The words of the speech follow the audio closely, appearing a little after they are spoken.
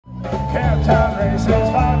Camptown races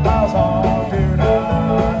 5 miles long,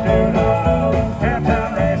 do-da-da, do-da-da. Camptown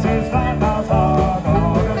races 5 miles long,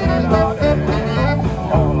 oh-da-da-da-da.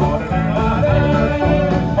 Oh-da-da-da-da.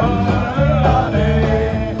 Oh-da-da-da-da.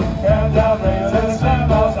 Camptown races 5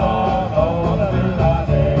 miles long,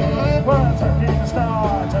 oh-da-da-da-da. We're turkey in the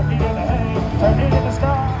star, turkey in the hay, turkey in the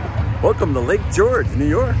sky. Welcome to Lake George, New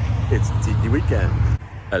York. It's Tiki Weekend.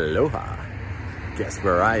 Aloha. Guess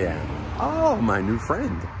where I am? Oh, my new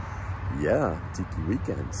friend. Yeah, Tiki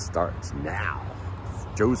Weekend starts now.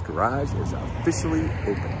 Joe's Garage is officially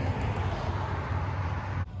open.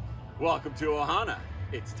 Welcome to Ohana.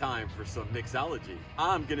 It's time for some mixology.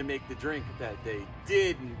 I'm gonna make the drink that they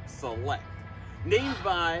didn't select. Named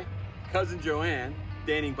by cousin Joanne,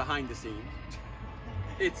 standing behind the scenes.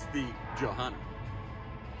 It's the Ohana.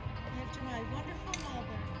 After my wonderful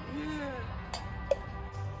mother.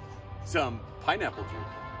 Some pineapple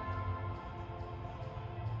juice.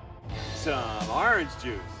 Some orange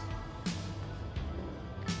juice.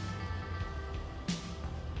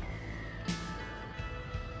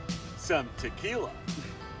 Some tequila.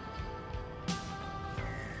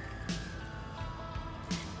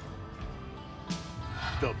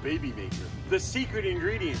 The baby maker. The secret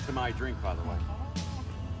ingredient to my drink, by the way.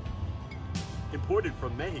 Imported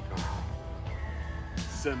from Mexico.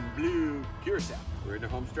 Some blue curacao. We're in the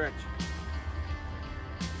home stretch.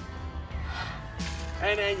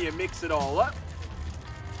 And then you mix it all up.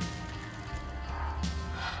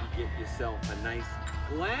 You get yourself a nice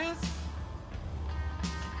glass.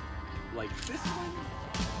 Like this one.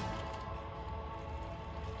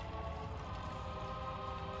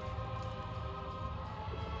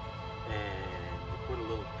 And you put a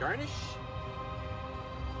little garnish.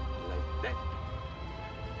 Like that.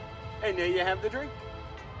 And there you have the drink.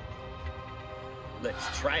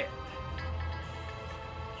 Let's try it.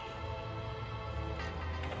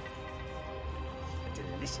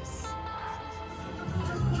 Delicious.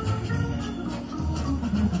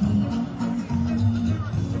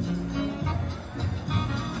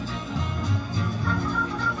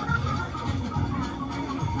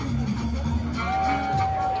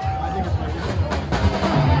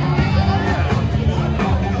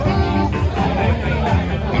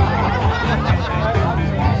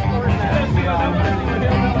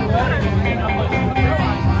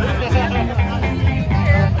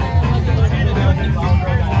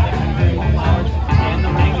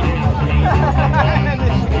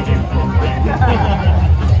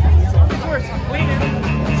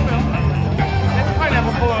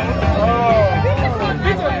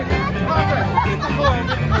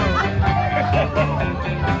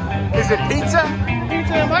 Is it pizza?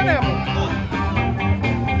 Pizza and pineapple.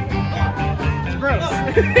 It's gross.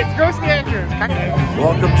 It's grossly accurate.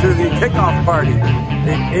 Welcome to the kickoff party.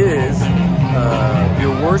 It is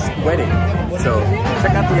your worst wedding. So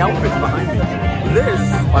check out the outfits behind me. This,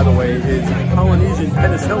 by the way, is Polynesian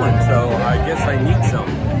penicillin. So I guess I need some.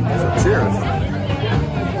 So cheers.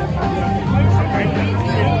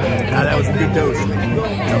 Ah, that was a good dose.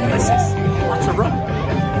 Delicious. Lots of rum.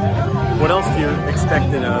 What else do you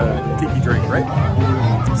expect in a tiki drink, right?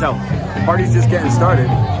 So, party's just getting started,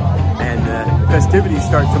 and festivities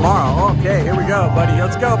start tomorrow. Okay, here we go, buddy.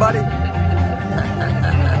 Let's go, buddy.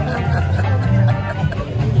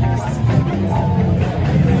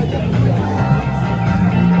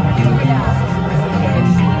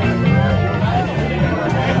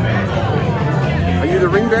 Are you the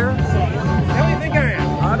ring bearer? How do you think I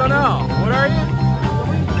am? I don't know. What are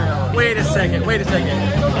you? Wait a second. Wait a second,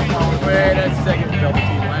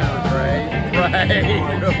 Velveteen Lounge, right?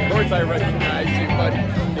 Right. Of course I recognize you, buddy.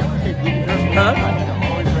 Huh?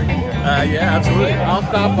 Yeah, absolutely. I'll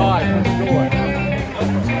stop by for sure.